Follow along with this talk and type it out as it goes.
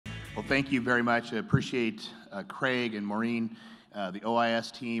Well, thank you very much. I appreciate Craig and Maureen, the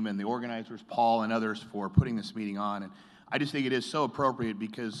OIS team, and the organizers, Paul and others, for putting this meeting on. And I just think it is so appropriate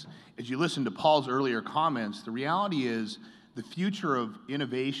because as you listen to Paul's earlier comments, the reality is the future of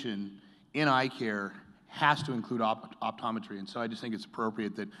innovation in eye care has to include optometry. And so I just think it's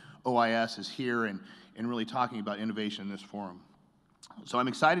appropriate that OIS is here and really talking about innovation in this forum. So I'm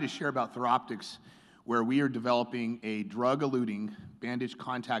excited to share about TherOptix, where we are developing a drug-eluting bandage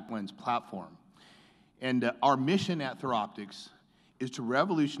contact lens platform. And our mission at TherOptix is to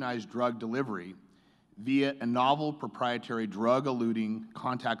revolutionize drug delivery via a novel proprietary drug-eluting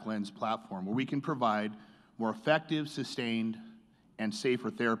contact lens platform where we can provide more effective, sustained, and safer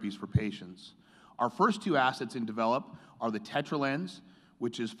therapies for patients. Our first two assets in develop are the TetraLens,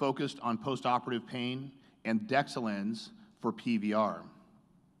 which is focused on postoperative pain, and DexaLens for PVR.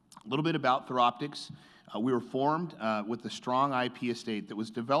 A little bit about TherOptix. We were formed with a strong IP estate that was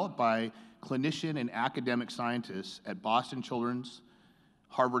developed by clinician and academic scientists at Boston Children's,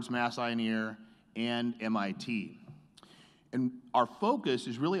 Harvard's Mass Eye and Ear, and MIT. And our focus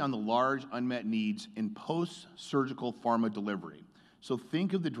is really on the large unmet needs in post-surgical pharma delivery. So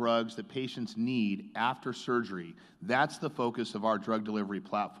think of the drugs that patients need after surgery. That's the focus of our drug delivery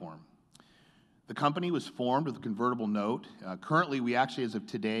platform. The company was formed with a convertible note. Currently, we actually, as of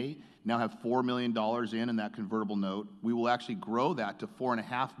today, now have $4 million in that convertible note. We will actually grow that to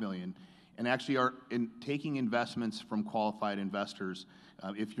 $4.5 million, and actually are taking investments from qualified investors.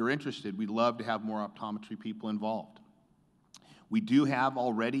 If you're interested, we'd love to have more optometry people involved. We do have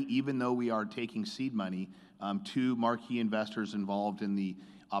already, even though we are taking seed money, two marquee investors involved in the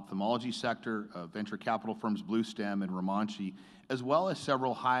ophthalmology sector, venture capital firms Bluestem and Monty, as well as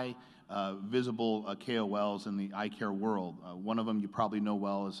several high visible KOLs in the eye care world. One of them you probably know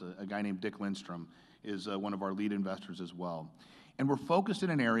well is a guy named Dick Lindstrom, is one of our lead investors as well. And we're focused in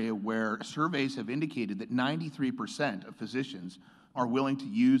an area where surveys have indicated that 93% of physicians are willing to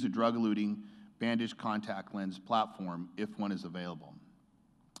use a drug-eluting bandage contact lens platform if one is available.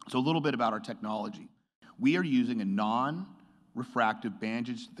 So a little bit about our technology. We are using a non-refractive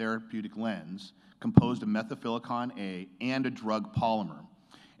bandage therapeutic lens composed of methylsilicon A and a drug polymer.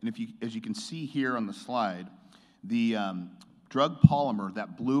 And as you can see here on the slide, the drug polymer,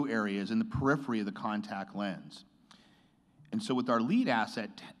 that blue area, is in the periphery of the contact lens. And so with our lead asset,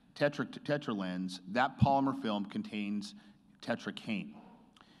 TetraLens, that polymer film contains tetracaine.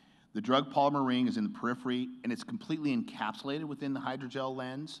 The drug polymer ring is in the periphery, and it's completely encapsulated within the hydrogel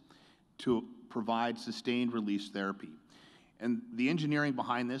lens to provide sustained release therapy. And the engineering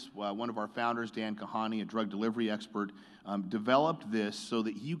behind this, one of our founders, Dan Kahani, a drug delivery expert, developed this so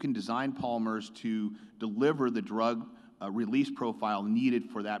that you can design polymers to deliver the drug release profile needed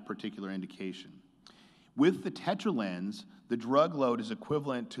for that particular indication. With the TetraLens, the drug load is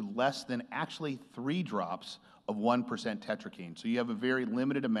equivalent to less than actually 3 drops of 1% tetracaine. So you have a very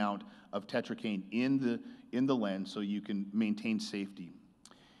limited amount of tetracaine in the lens so you can maintain safety.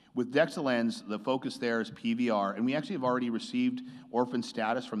 With DexaLens, the focus there is PVR, and we actually have already received orphan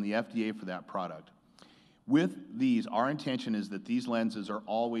status from the FDA for that product. With these, our intention is that these lenses are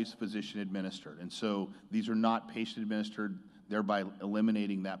always physician administered, and so these are not patient administered, thereby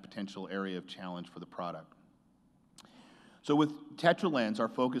eliminating that potential area of challenge for the product. So with TetraLens, our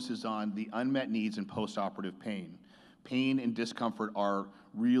focus is on the unmet needs in postoperative pain. Pain and discomfort are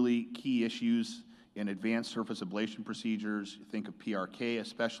really key issues in advanced surface ablation procedures. Think of PRK,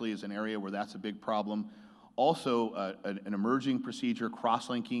 especially, as an area where that's a big problem. Also, an emerging procedure,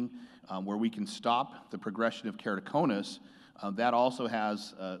 cross-linking, where we can stop the progression of keratoconus. That also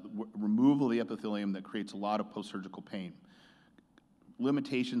has removal of the epithelium that creates a lot of post-surgical pain.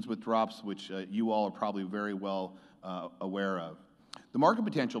 Limitations with drops, which you all are probably very well aware of. The market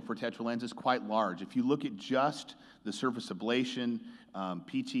potential for TetraLens is quite large. If you look at just the surface ablation,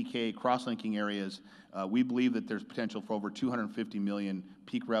 PTK, cross-linking areas, we believe that there's potential for over $250 million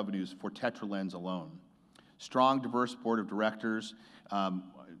peak revenues for TetraLens alone. Strong, diverse board of directors,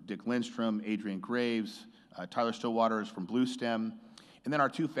 Dick Lindstrom, Adrian Graves, Tyler Stillwater is from Bluestem, and then our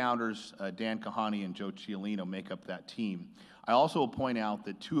two founders, Dan Kahani and Joe Cialino, make up that team. I also will point out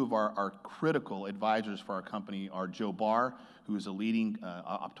that two of our critical advisors for our company are Joe Barr, who is a leading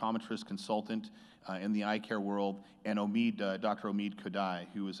optometrist consultant in the eye care world, and Dr. Omid Kodai,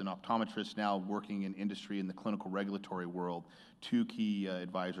 who is an optometrist now working in industry in the clinical regulatory world, two key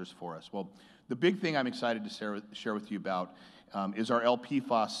advisors for us. Well, the big thing I'm excited to share with you about is our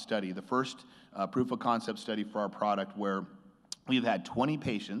LPFOS study, the first proof of concept study for our product, where we've had 20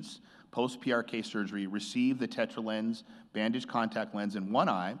 patients post-PRK surgery receive the TetraLens bandage contact lens in one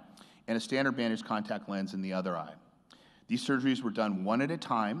eye and a standard bandage contact lens in the other eye. These surgeries were done one at a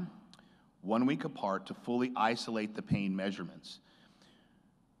time 1 week apart to fully isolate the pain measurements.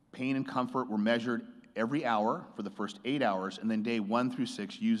 Pain and comfort were measured every hour for the first 8 hours, and then day 1 through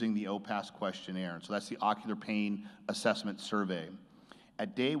 6 using the OPAS questionnaire. So that's the Ocular Pain Assessment Survey.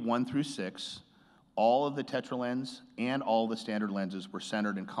 At day 1 through 6, all of the tetralens and all the standard lenses were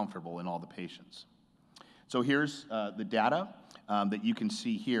centered and comfortable in all the patients. So here's the data that you can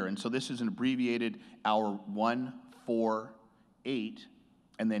see here. And so this is an abbreviated hour 1, 4, 8,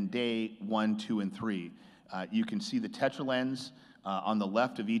 and then day 1, 2, and 3. You can see the tetralens on the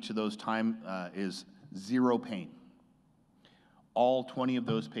left of each of those time is 0 pain. All 20 of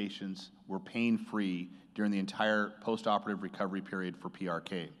those patients were pain-free during the entire postoperative recovery period for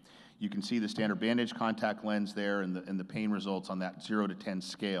PRK. You can see the standard bandage contact lens there and the pain results on that 0 to 10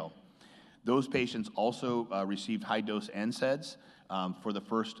 scale. Those patients also received high-dose NSAIDs for the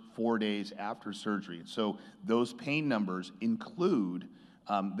first 4 days after surgery. So those pain numbers include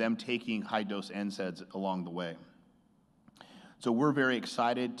them taking high-dose NSAIDs along the way. So we're very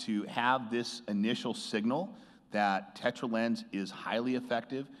excited to have this initial signal that tetralens is highly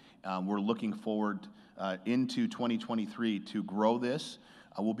effective. We're looking forward into 2023 to grow this.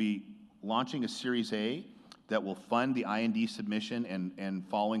 We'll be launching a Series A that will fund the IND submission and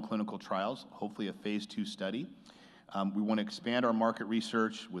following clinical trials, hopefully a phase 2 study. We want to expand our market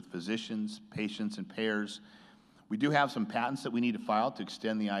research with physicians, patients, and payers. We do have some patents that we need to file to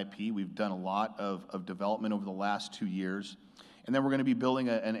extend the IP. We've done a lot of development over the last 2 years. And then we're going to be building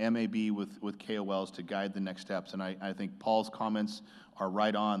an MAB with KOLs to guide the next steps. And I think Paul's comments are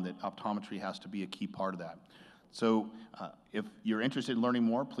right on that optometry has to be a key part of that. So if you're interested in learning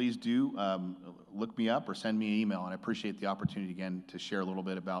more, please do look me up or send me an email. And I appreciate the opportunity again to share a little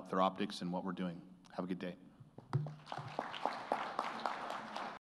bit about TherOptix and what we're doing. Have a good day.